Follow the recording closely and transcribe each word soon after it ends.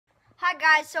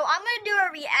Alright guys, so I'm going to do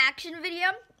a reaction video,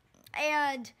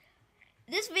 and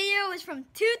this video is from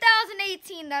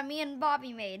 2018 that me and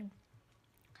Bobby made.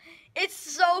 It's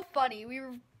so funny. We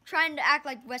were trying to act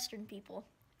like Western people.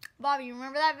 Bobby, you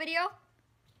remember that video?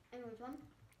 And which one?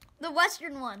 The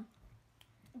Western one.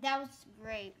 That was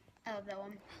great. I love that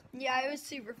one. Yeah, it was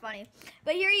super funny.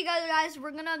 But here you go, guys.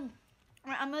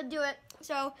 I'm going to do it.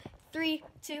 So, 3,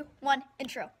 2, 1,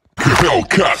 intro.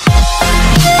 Hellcat.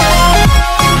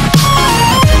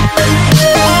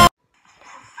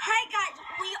 Hi guys,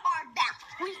 we are back.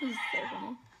 This is so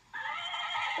funny.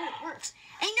 Oh, it works.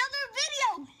 Another video,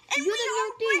 and You we didn't are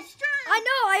know this. Western. I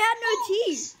know, I had no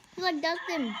teeth. He's like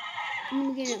Dustin. I'm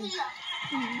gonna get him.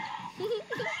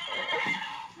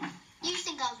 You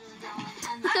think I was really going?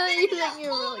 You think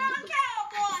you're really good.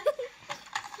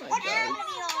 Oh my God.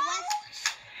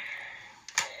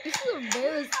 This is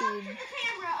embarrassing.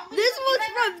 This was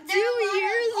from 2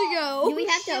 years ago. Do we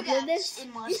have to upload this?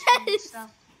 Yes.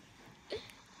 Stuff.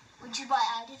 Would you buy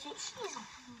editing?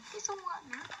 It's a lot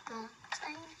now.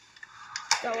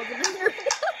 That wasn't in there.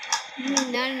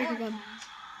 Not in the one.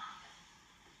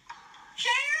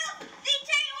 Sheriff, these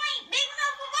tail ain't big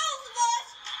enough for both of us.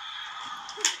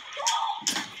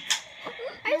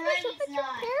 I just think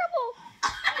you're terrible.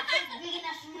 It's big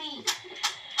enough for me.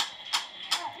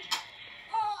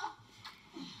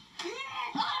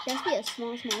 Just be a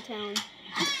small town.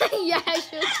 Yeah, I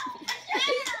should.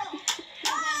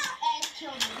 Ed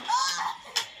killed me.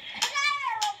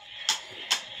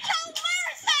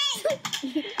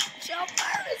 Show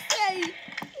mercy.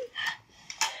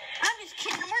 I'm just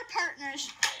kidding. We're partners.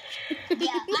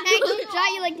 Yeah, I shot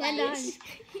you like 10 times.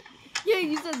 Yeah,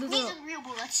 you said this. these are real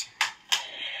bullets.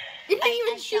 You didn't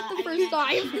even shoot the first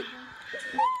time.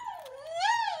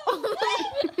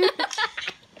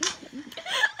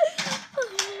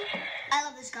 I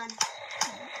love this gun.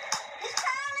 This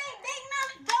car ain't big enough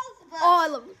for both of us. Oh, I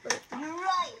love this first. You're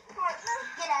right, partner.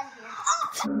 Get out of here.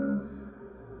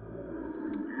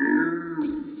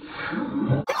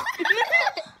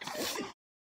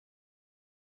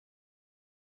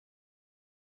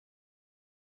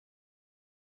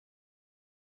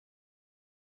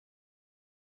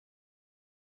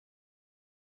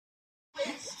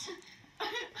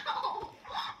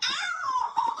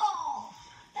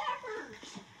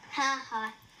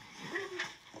 Ha.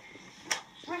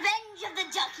 Revenge of the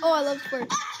Duckies. Oh, I love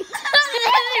sports.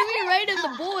 We right in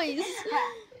the boys.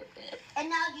 And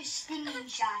now you're stinging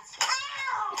shots.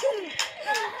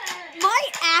 My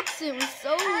accent was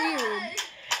so weird.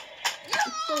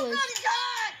 It's so weird.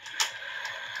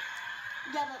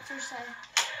 Yeah, but first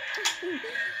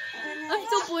I'm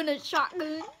still pointing a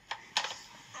shotgun.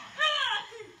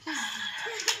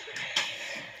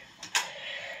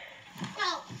 No.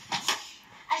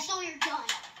 I stole your gun.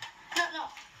 No.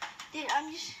 Dude,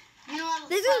 I'm just... You know what?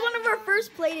 This is one of our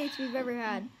first play dates we've ever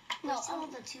had. No, I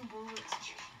want the 2 bullets.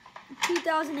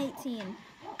 2018. It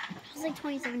was like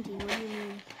 2017. What do you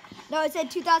mean? No, it said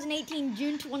 2018,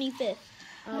 June 25th.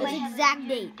 That's the exact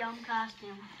date. Dumb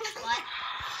costume. What?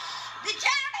 The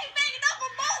chair ain't big enough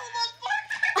for both of us.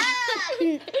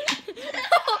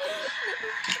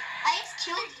 I just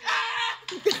killed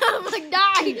you. I'm like,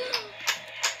 die.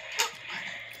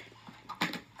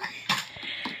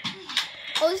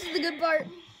 Oh, this is the good part.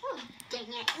 Dang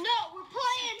it. No, we're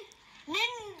playing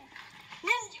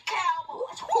Ninja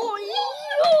Cowboys. Oh,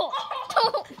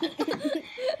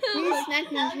 You snack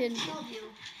I kid. killed you.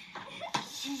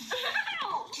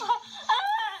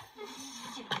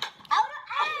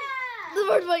 The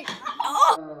bird's like, oh.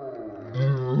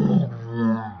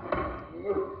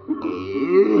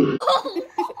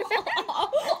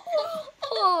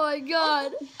 Oh my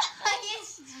God. I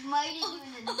just smited you in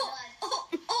the nuts.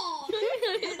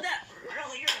 That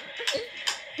really hurt.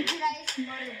 Dude, I just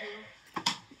smited you.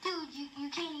 Dude, you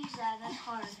can't use that. That's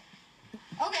hard.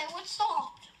 Okay, what's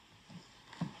soft?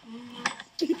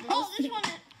 Oh, this one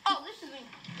is. Oh, this is me.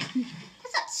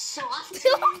 That's not soft.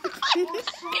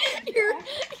 You're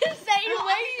saying the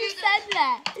way you said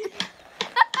that.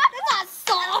 That's not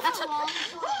soft. That's a long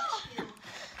sword. too.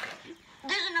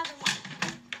 There's another one.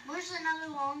 Where's another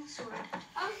long sword?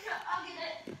 I'll get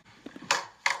it.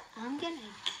 I'm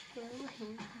gonna kill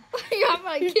him. I'm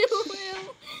gonna kill him.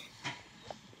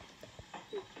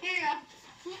 Here you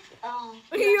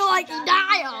go. You're like,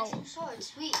 die. Sword,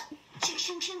 sweet. Shing,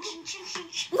 shing, shing, shing, shing, shing,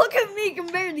 shing. Look at me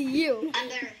compared to you. I'm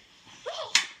better.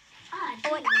 Ah,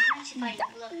 dude, like, nice if I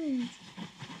look. Dude,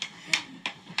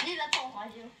 that's all I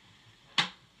do.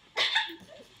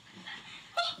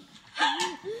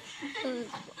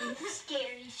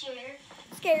 Scary sheriff.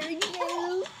 Scary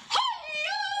you.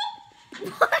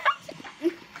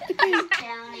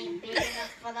 Town ain't big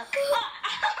enough for the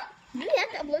Do we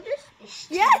have to upload this?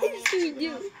 Yes, we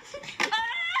do.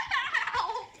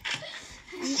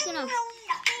 I'm just gonna die.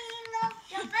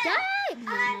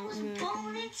 No.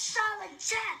 Born in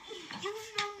solitaire. You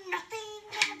know nothing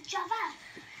of Java.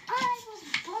 I was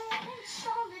born in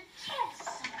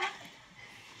solitaire.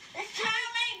 The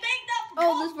town ain't big enough.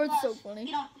 Oh, this part's so funny.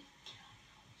 You know,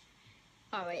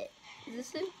 Oh wait, is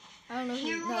this it? I don't know if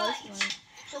you're no, right. this one.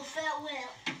 So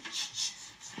farewell.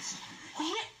 I'm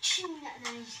not chewing that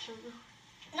then just killed you.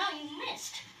 No, you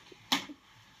missed.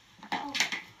 Oh.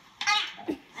 Ah!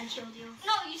 I killed you.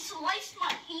 No, you sliced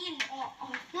my hand off.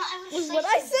 No, I was Was what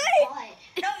I say?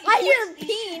 No, I hear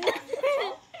peen. The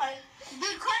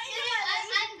question is,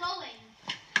 I'm going.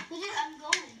 I'm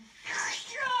going.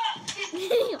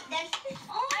 Then,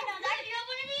 oh, I know that. You have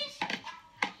one of these?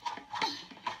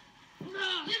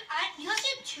 You have to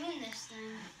tune this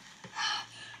thing.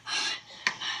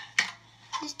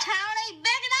 This town ain't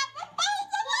big enough for both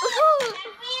of us.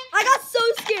 I got so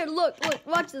scared. Look,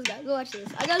 watch this, guys. Watch this.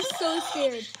 I got so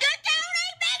scared. The town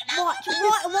ain't big enough.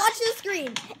 Watch the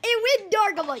screen. It went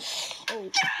dark. I'm like, oh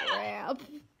crap.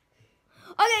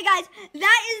 Okay, guys,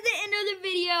 that is the end of the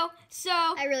video. So,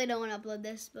 I really don't want to upload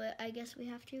this, but I guess we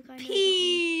have to kind of.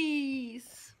 peace.